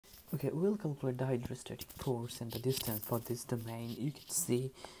Okay, we'll calculate the hydrostatic force and the distance for this domain. You can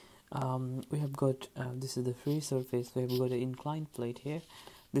see we have got this is the free surface. We have got an inclined plate here.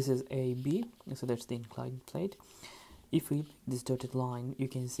 This is AB, so that's the inclined plate. If we make this dotted line, you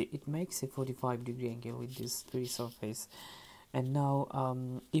can see it makes a 45-degree angle with this free surface. And now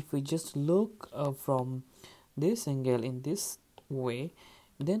if we just look from this angle in this way,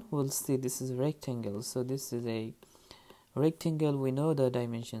 then we'll see this is a rectangle. So this is a rectangle. We know the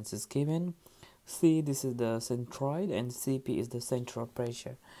dimensions is given. C, this is the centroid, and CP is the center of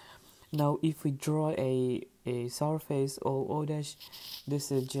pressure. Now if we draw a surface O dash, this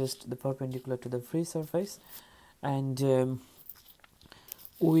is just the perpendicular to the free surface, and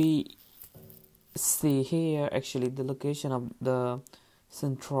we see here actually the location of the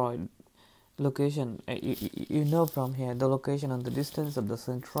centroid location. You know from here the location and the distance of the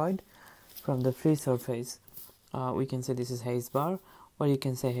centroid from the free surface. We can say this is Hayes bar, or you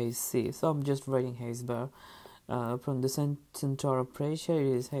can say Hayes C. So I'm just writing Hayes bar. From the center of pressure, it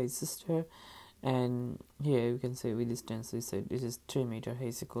is Hayes sister, and here you can say with distance, we said this is 3 meter,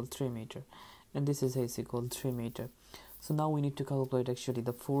 Hayes equal 3 meter, and this is Hayes equal 3 meter. So now we need to calculate actually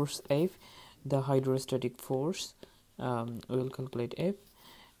the force F, the hydrostatic force. We'll calculate F,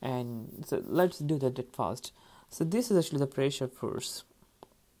 and so let's do that fast. So this is actually the pressure force.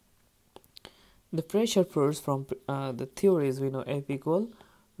 The pressure force from the theories we know F equal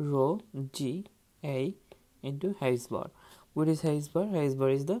rho G A into Hayes bar. What is Hayes bar? Hayes bar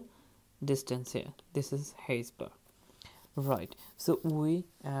is the distance here. This is Hayes bar, right? So we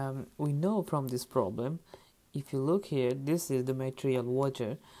know from this problem, if you look here, this is the material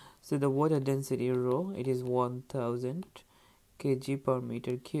water. So the water density rho, it is 1000 kg per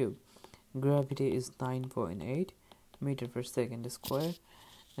meter cube. Gravity is 9.8 meter per second square,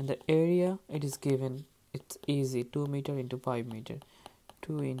 and the area it is given, it's easy, 2 meter into 5 meter,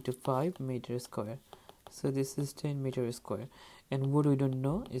 2 into 5 meter square. So this is 10 meter square, and what we don't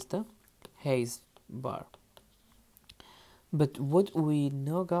know is the Hayes bar. But what we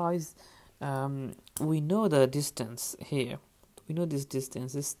know, guys, we know the distance here. We know this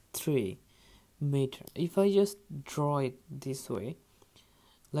distance is 3 meter. If I just draw it this way,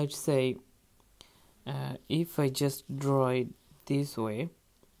 let's say if I just draw it this way,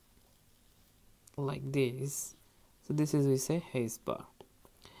 like this, so this is, we say, Hayes bar.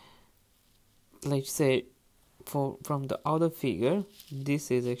 Let's say from the other figure,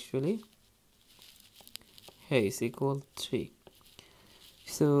 this is actually Hayes equal 3.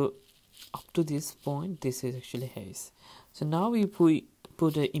 So up to this point, this is actually Hayes. So now if we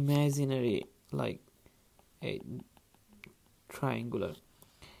put an imaginary, like a triangular,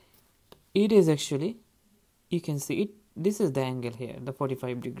 it is actually, you can see it, this is the angle here, the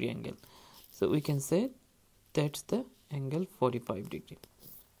 45-degree angle. So we can say that's the angle 45 degree,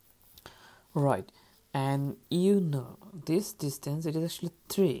 right? And you know this distance, it is actually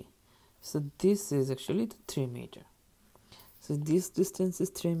 3. So this is actually the 3 meter. So this distance is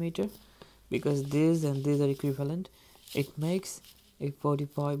 3 meter, because this and these are equivalent. It makes a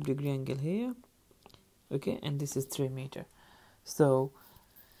 45-degree angle here, okay, and this is 3 meter. So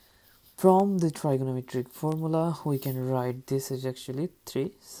from the trigonometric formula, we can write this is actually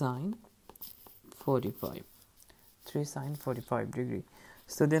 3 sine 45, 3 sine 45 degree.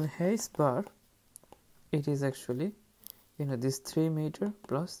 So then Hayes bar, it is actually, you know, this 3 meter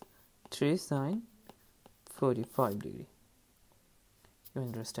plus 3 sine 45 degree. You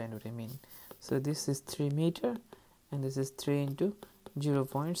understand what I mean? So this is 3 meter, and this is 3 into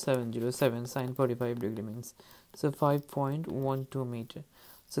 0.707 sine 45 degree means, so 5.12 meter.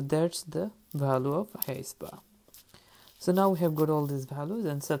 So that's the value of Hayes bar. So now we have got all these values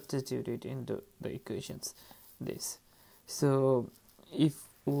and substitute it into the equations. This. So if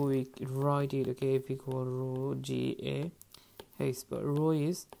we write it, okay, F equal rho G A Hayes bar. Rho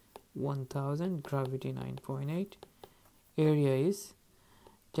is 1000, gravity 9.8, area is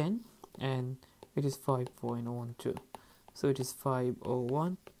 10, and it is 5.12. So it is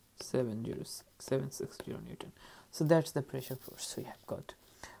 501,760 Newton. So that's the pressure force we have got.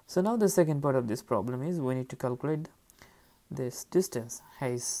 So now the second part of this problem is we need to calculate this distance,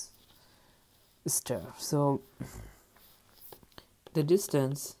 Hayes star. So the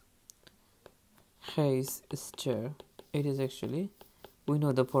distance Hayes star, it is actually, we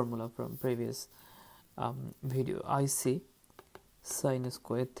know the formula from previous video, IC sine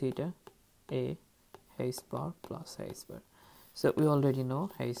square theta A Hayes bar plus Hayes bar. So we already know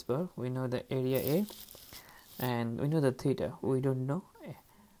Hayes bar, we know the area A, and we know the theta, we don't know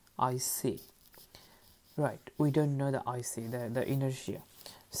IC, right? We don't know the IC, the inertia.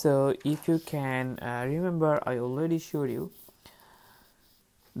 So if you can remember, I already showed you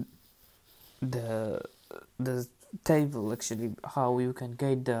the the table actually how you can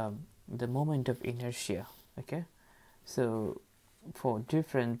get the moment of inertia. Okay, so for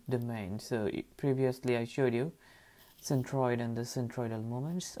different domains, so previously I showed you centroid and the centroidal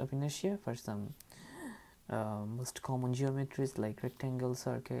moments of inertia for some most common geometries like rectangle,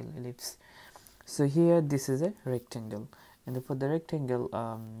 circle, ellipse. So here this is a rectangle, and for the rectangle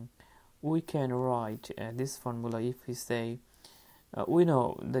we can write this formula. If we say we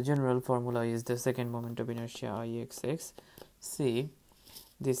know the general formula is the second moment of inertia Ixx. See,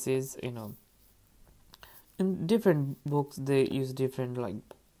 this is, in different books they use different, like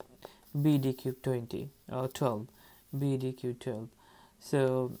BD cube 20 or 12, BD cube 12.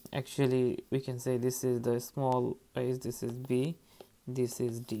 So actually we can say this is the small is, this is B, this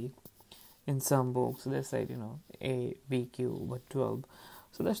is D. In some books they said, A, B, Q, but 12.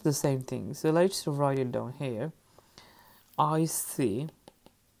 So that's the same thing. So let's write it down here. IC,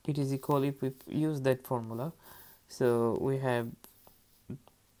 it is equal, if we use that formula, so we have,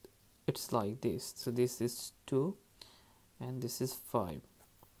 it's like this. So this is 2 and this is 5.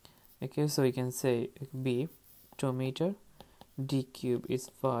 Okay, so we can say B 2 meter, D cube is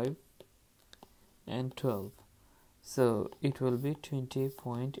 5 and 12, so it will be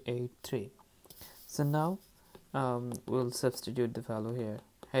 20.83. So now we'll substitute the value here.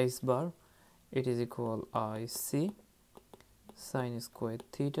 H bar, it is equal IC sine squared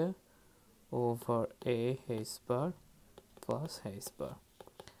theta over A H bar plus H bar.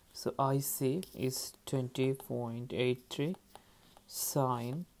 So IC is 20.83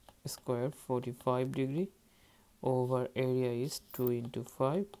 sine square 45 degree over area is 2 into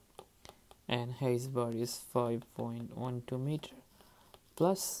 5, and H bar is 5.12 meter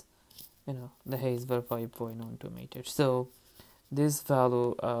plus the H bar 5.12 meter. So this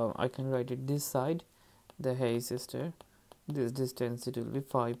value I can write it this side, the H sister, this distance, it will be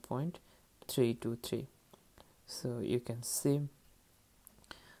 5.323. so you can see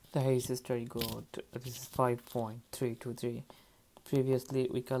the H sister got, this is 5.323. Previously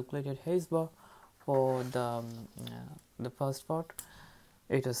we calculated H bar for the first part,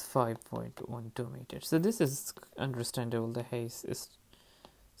 it was 5.12 meters. So this is understandable. The H is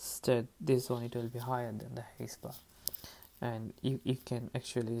this one, it will be higher than the H bar, and you can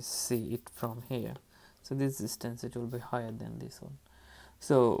actually see it from here. So this distance, it will be higher than this one.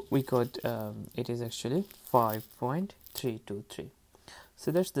 So we got it is actually 5.323.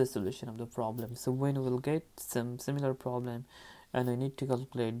 So that's the solution of the problem. So when we will get some similar problem and we need to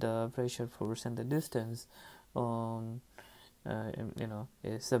calculate the pressure, force and the distance on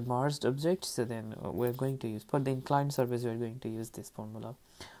a submerged object, so then we're going to use, for the inclined surface we're going to use this formula.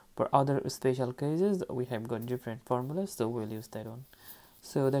 For other special cases we have got different formulas, so we'll use that one.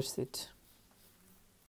 So that's it.